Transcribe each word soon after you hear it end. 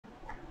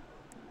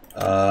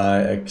I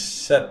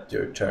accept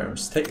your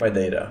terms. Take my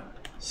data.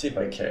 See if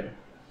I care.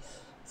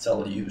 It's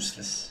all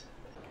useless.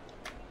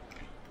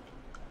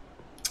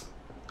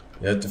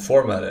 You have to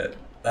format it.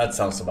 That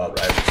sounds about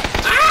right.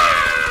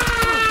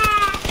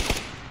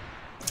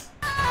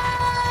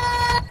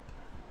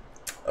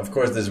 Of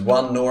course, there's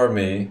one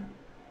normie,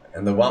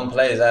 and the one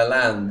place I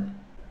land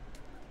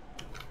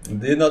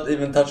did not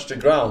even touch the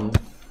ground.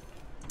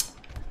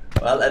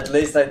 Well, at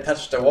least I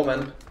touched a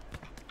woman.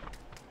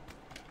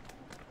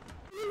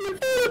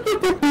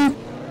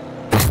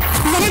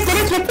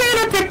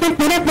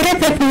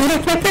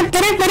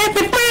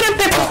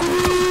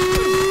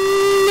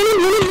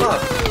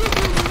 Fuck.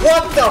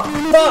 What the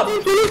fuck?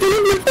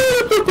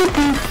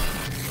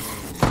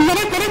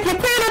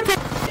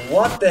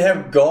 What? They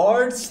have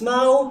guards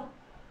now?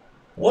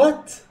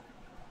 What?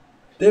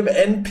 They have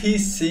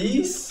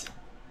NPCs?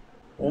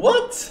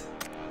 What?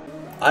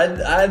 I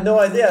had no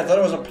idea. I thought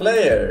it was a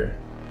player.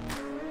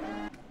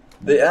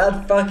 They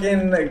add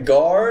fucking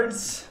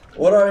guards?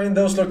 What are in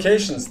those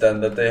locations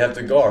then that they have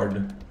to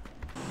guard?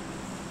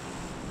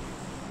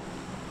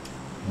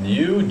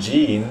 New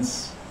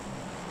jeans?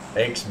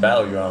 X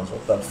Battlegrounds.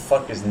 What the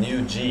fuck is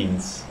New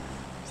Jeans?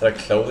 Is that a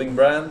clothing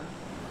brand?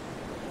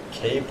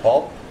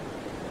 K-pop?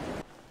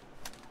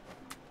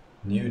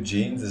 New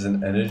Jeans is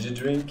an energy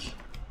drink?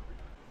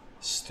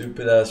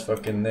 Stupid ass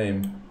fucking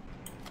name.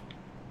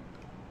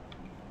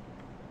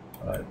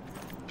 Alright.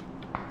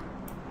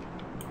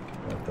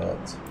 I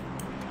thought.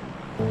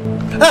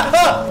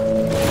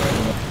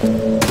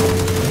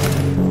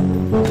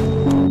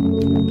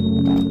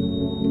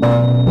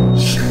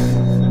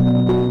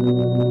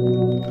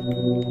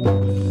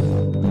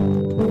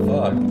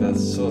 Fuck,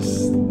 that's so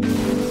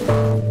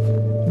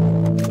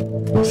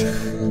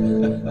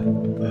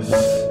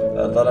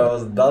I thought I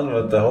was done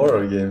with the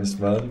horror games,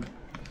 man.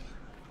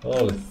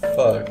 Holy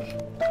fuck.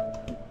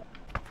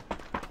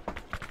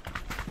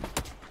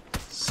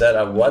 Set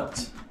a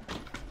what?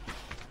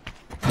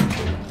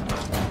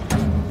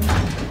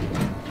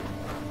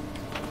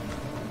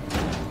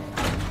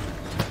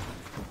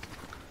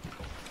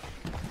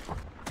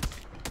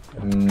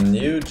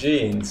 New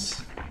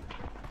jeans.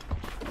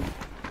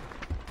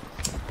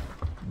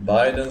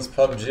 Biden's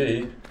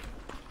PUBG.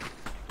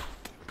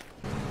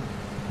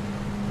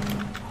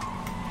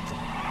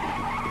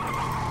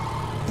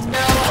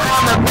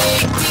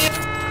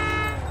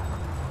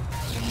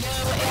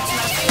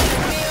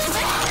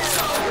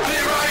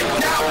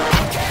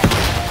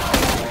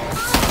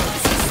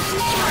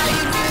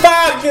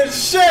 Fucking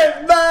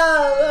shit,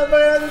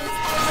 man!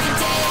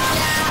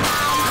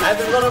 I had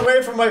to run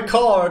away from my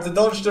car to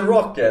dodge the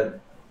rocket.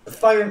 The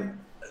fucking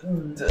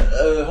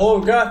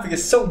holographic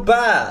is so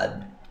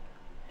bad.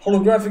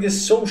 Holographic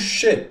is so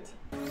shit.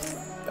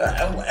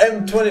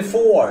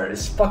 M24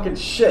 is fucking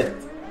shit.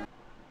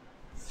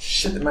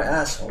 Shit in my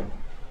asshole.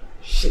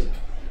 Shit.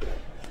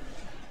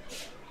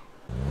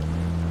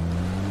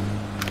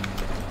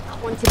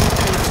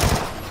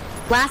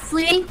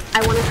 Lastly,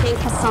 I want to thank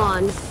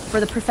Hassan for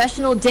the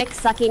professional dick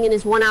sucking in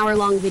his 1 hour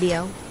long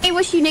video. I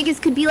wish you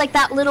niggas could be like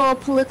that little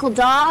political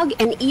dog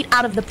and eat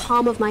out of the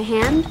palm of my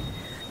hand.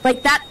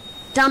 Like that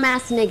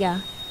dumbass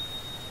nigga.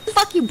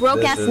 Fuck you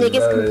broke ass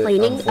niggas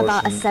complaining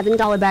about a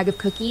 $7 bag of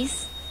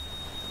cookies.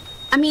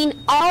 I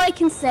mean, all I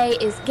can say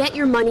is get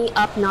your money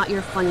up, not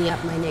your funny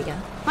up, my nigga.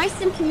 My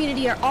sim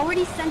community are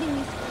already sending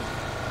me.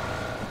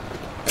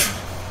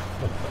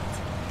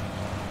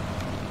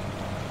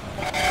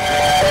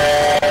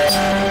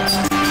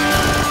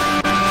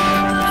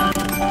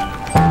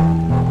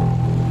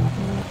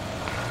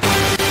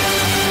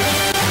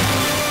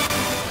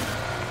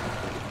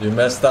 You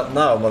messed up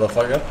now,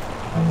 motherfucker.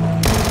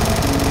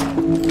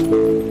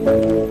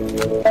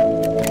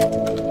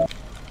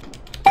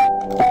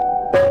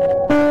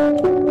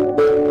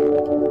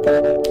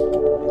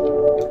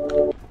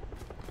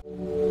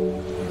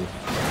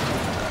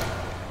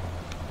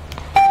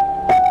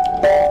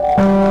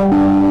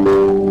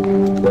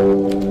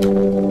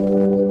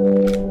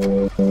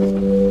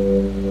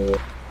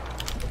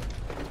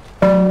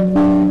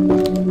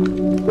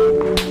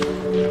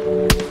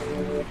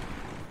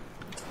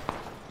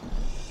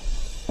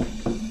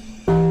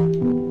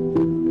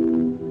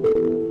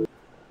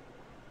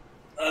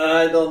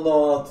 I don't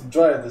know how to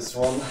drive this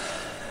one.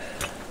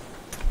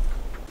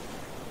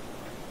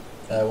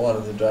 I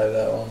wanted to drive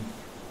that one.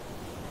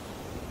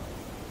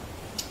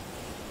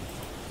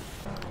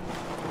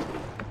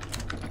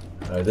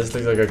 Alright, this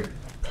looks like a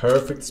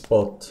perfect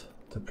spot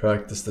to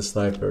practice the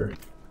sniper.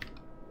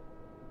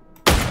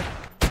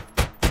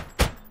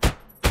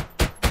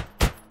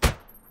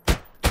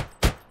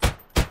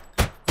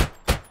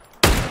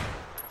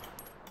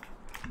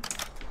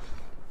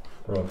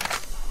 Bro.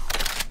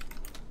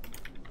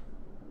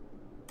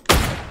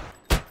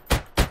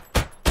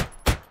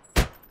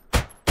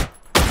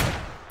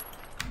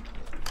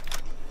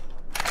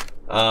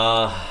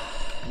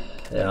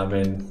 Yeah, I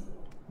mean,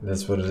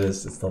 that's what it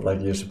is. It's not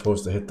like you're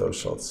supposed to hit those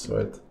shots,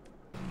 right?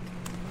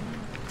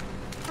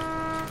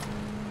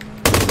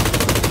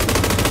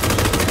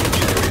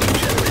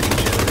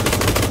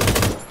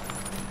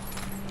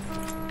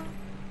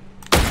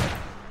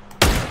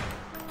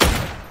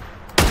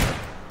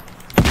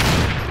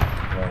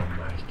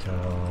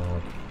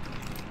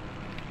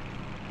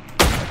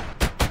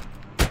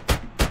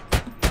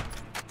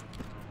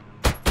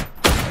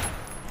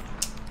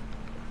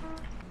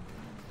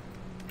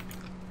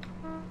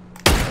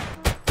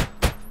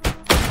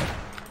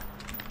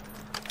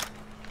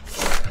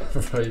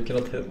 Bro, you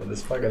cannot hit with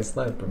this fucking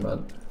sniper,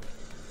 man.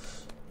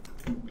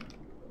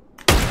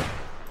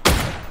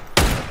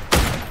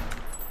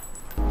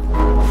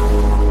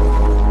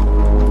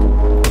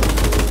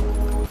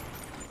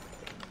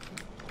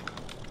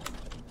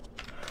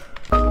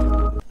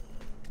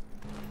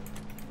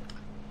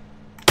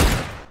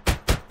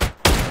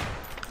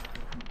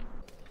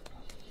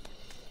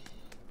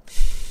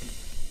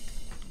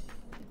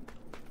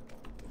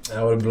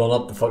 I would have blown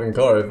up the fucking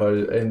car if I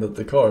aimed at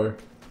the car.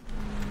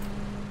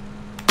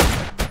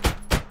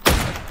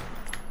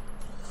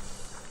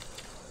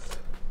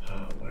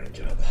 Oh my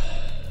god.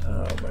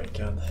 Oh my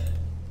god.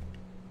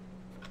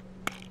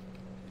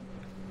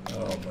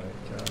 Oh my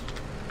god.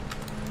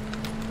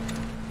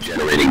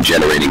 Generating.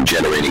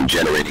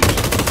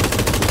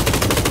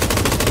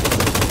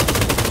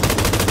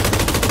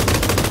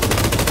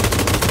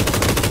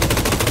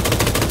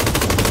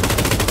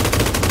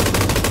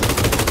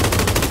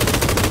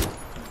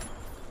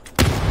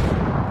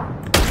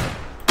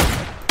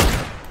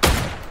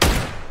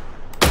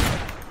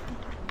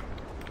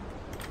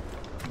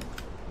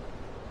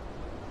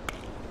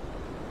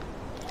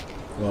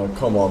 Oh,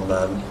 come on,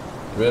 man.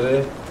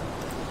 Really?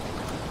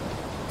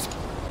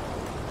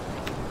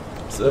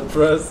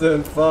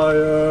 Suppressing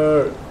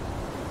fire!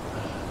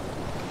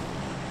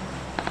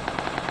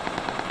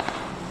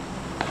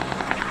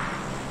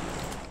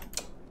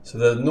 So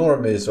the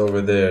normie is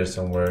over there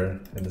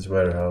somewhere in this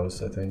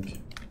warehouse, I think.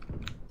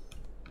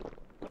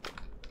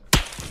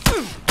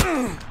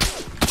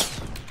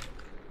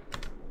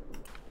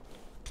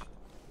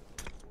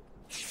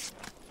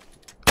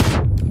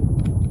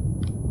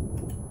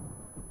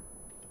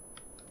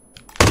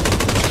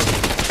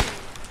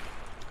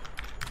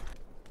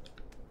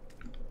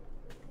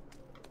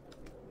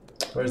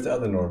 Where's the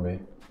other normie?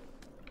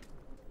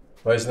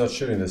 Why is he not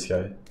shooting this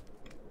guy?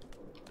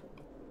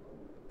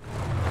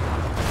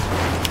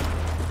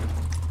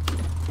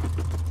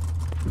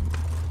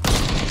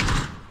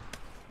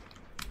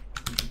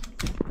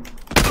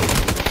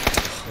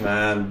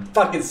 Man,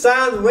 fucking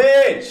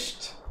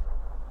sandwiched!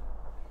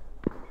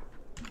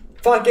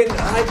 Fucking,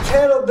 I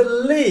cannot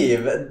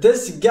believe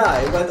this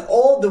guy went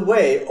all the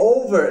way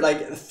over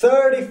like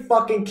 30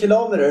 fucking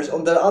kilometers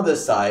on the other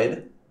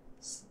side.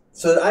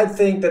 So I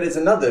think that it's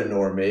another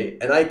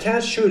normie, and I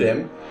can't shoot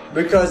him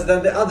because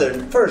then the other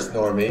first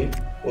normie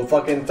will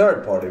fucking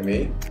third party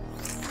me.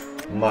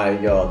 My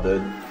god,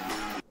 dude.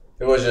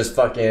 It was just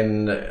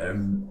fucking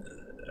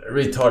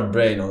retard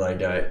brain on that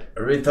guy.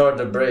 Retard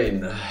the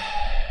brain.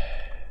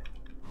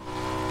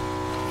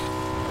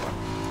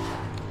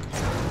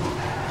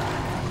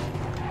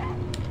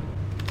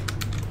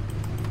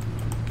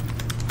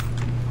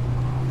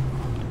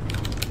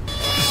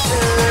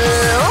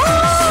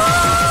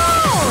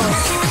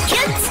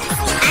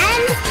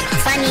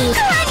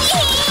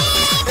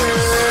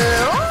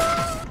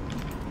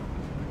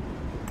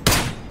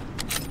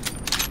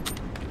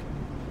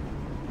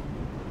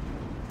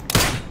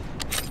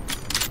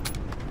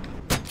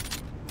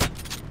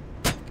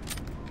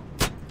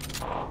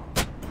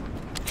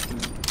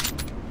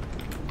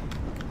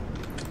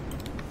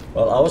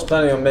 Well, I was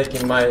planning on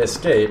making my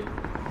escape. Okay.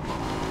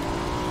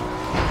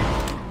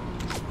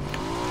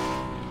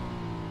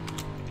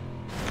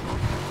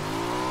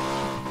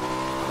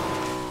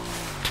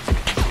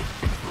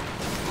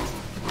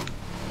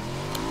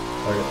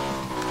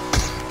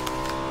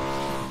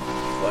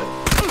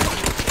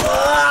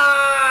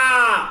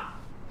 Ah!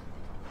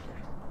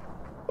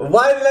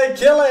 Why did I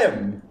kill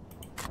him?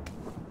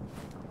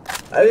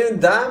 I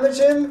didn't damage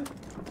him?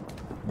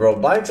 Bro,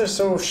 bikes are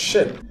so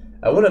shit.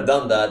 I would have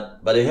done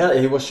that, but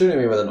he was shooting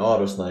me with an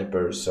auto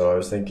sniper, so I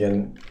was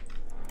thinking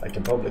I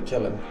can probably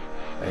kill him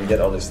and get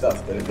all this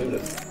stuff that he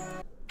did.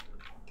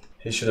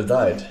 He should have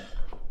died.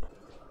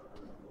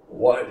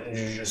 Why didn't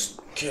you just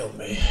kill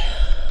me?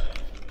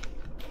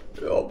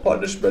 Your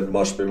punishment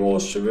must be more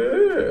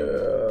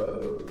severe.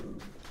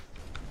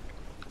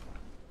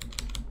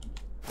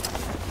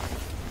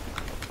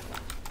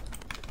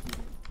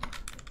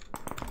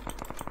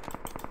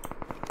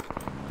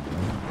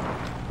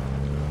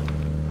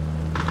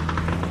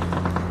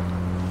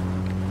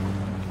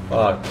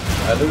 Fuck,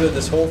 I looted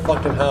this whole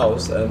fucking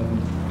house and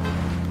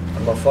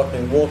I'm a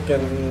fucking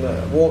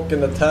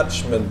walk-in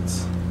attachment.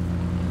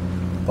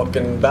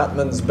 Fucking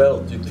Batman's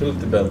belt,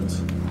 utility belt.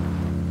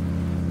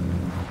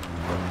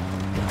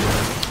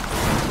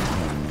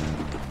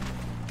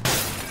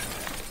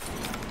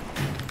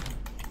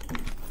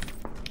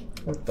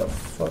 What the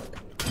fuck?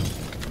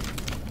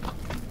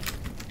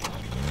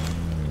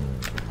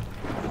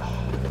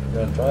 You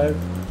gonna drive?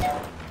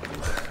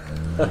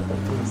 I don't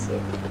think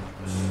so.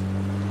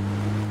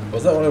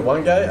 Was that only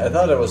one guy? I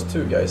thought there was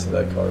two guys in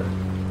that car.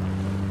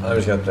 I'm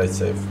just gonna play it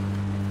safe.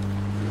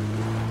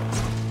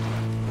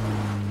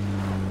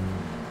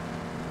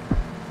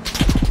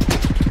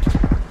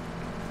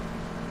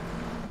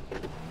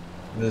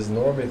 This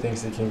normie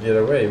thinks he can get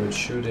away with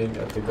shooting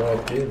at the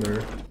God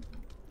Gamer.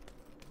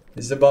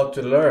 He's about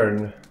to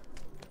learn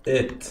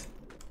it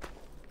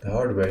the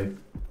hard way.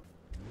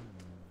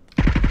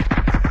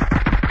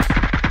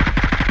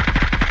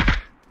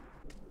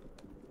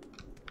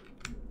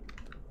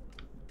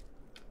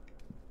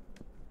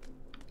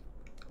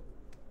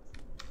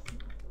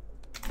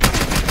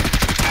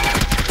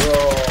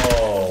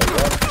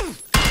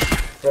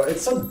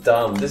 it's so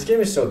dumb. This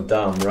game is so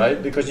dumb,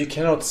 right? Because you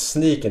cannot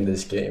sneak in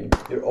this game.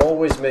 You're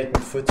always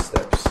making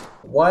footsteps.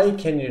 Why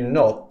can you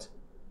not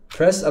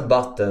press a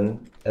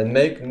button and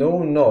make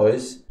no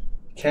noise?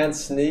 Can't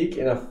sneak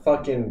in a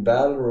fucking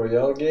battle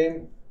royale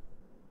game?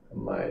 Oh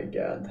my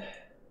god.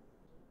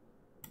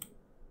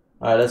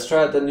 Alright, let's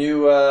try out the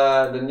new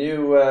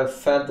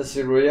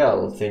fantasy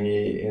royale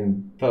thingy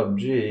in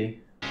PUBG.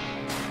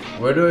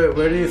 Where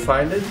do you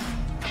find it?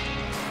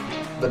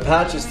 The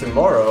patch is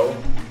tomorrow.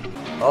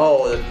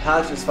 Oh, the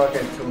patch is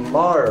fucking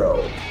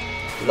tomorrow.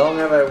 Long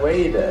have I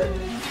waited.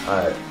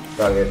 Alright,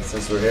 fuck it,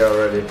 since we're here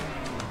already.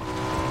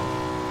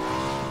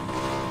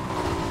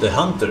 The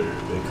hunter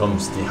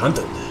becomes the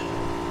hunted.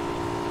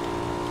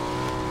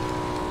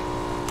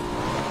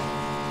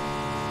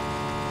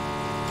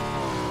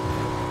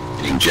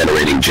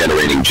 Generating.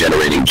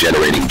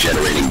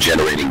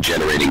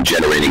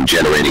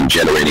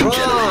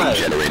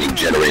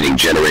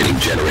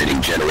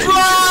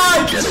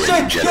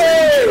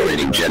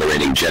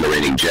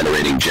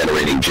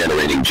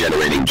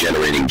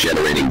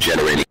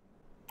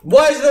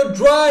 Why is it not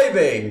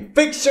driving?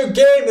 Fix your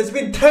game, it's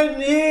been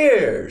 10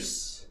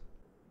 years!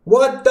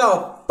 What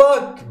the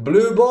fuck,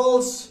 blue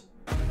balls?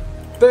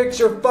 Fix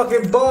your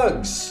fucking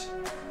bugs!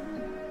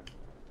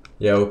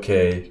 Yeah,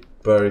 okay.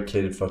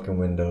 Barricaded fucking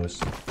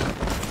windows.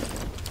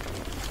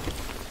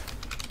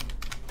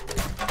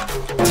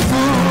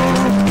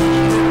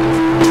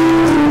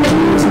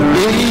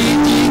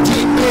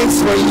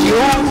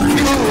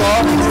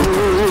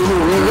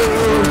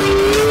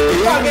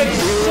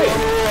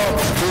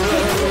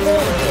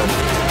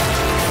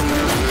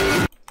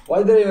 Why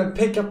did they even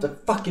pick up the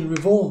fucking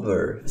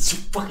revolver? It's so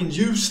fucking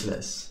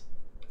useless.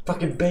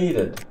 Fucking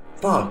baited.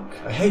 Fuck.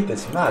 I hate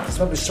this map. This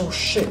map is so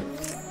shit.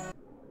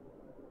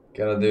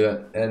 Gonna do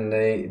an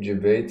NA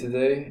debate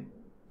today.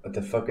 What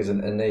the fuck is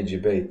an NA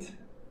debate?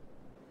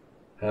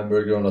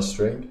 Hamburger on a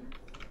string?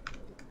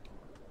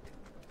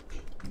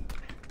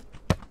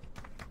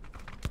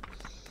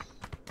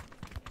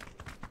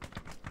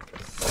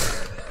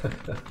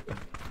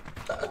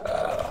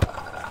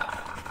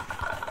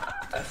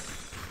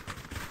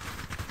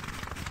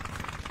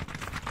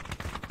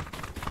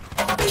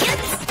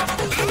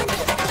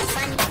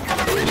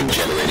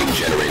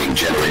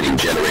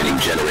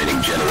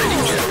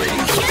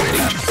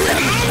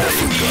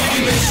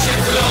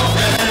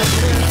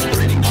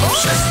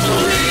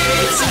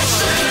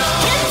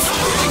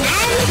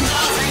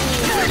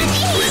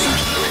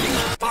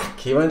 Fuck,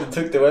 he went and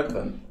took the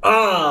weapon.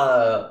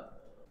 Ah!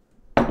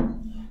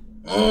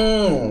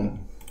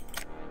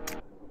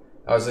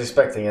 I was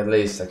expecting at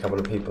least a couple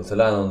of people to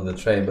land on the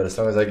train, but as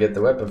long as I get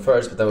the weapon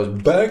first, but that was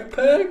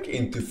backpack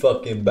into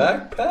fucking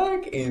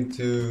backpack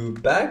into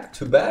back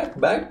to back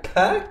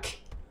backpack.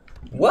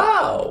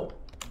 Wow!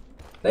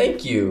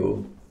 Thank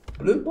you,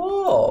 blue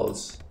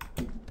balls.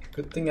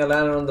 Good thing I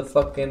landed on the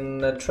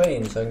fucking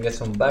train so I can get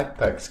some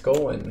backpacks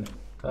going,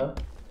 huh?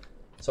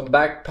 Some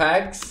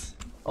backpacks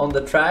on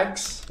the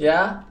tracks,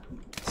 yeah?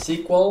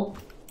 Sequel?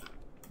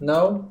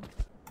 No?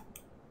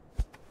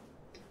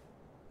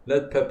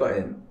 Let Peppa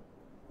in.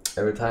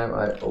 Every time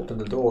I open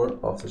the door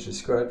after she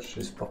scratched,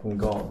 she's fucking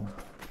gone.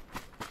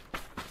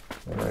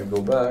 When I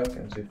go back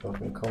and she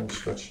fucking comes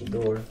scratch the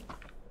door,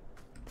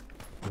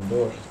 she's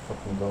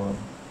fucking gone.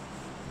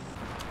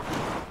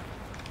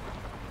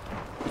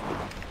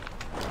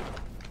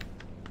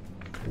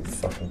 You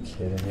fucking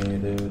kidding me,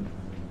 dude?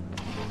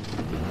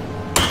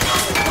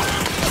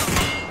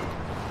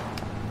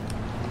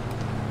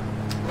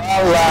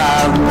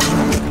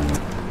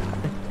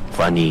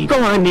 Funny. Go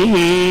on,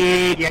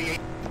 yeah.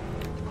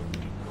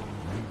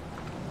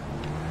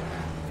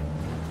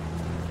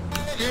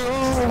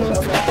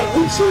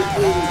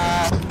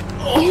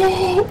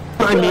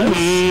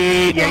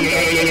 Funny.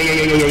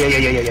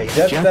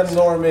 Get them,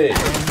 Normie.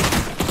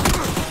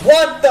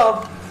 What the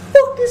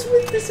fuck is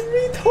with this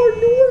retard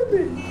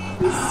Normie?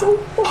 He's so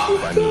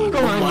fucking dumb. Go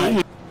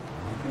on,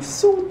 He's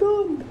so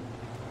dumb.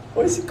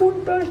 Why is he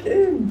going back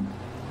in?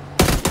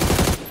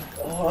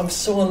 Oh, I'm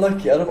so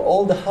unlucky. Out of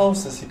all the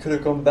houses he could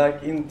have gone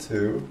back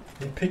into,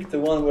 he picked the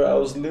one where I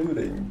was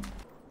looting.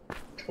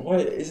 Why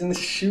isn't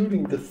he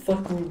shooting the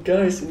fucking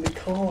guys in the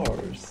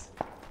cars?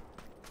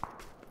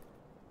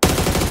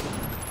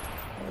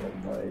 Oh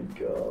my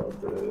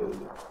god, dude.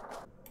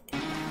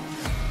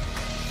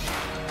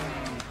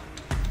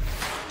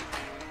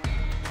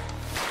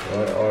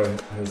 Why are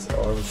his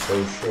arms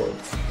so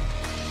short?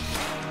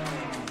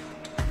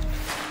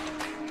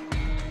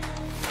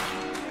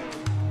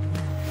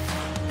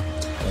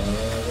 I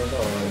don't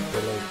know, I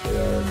feel like they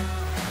are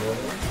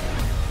normal.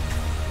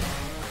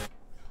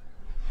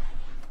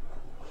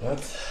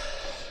 What?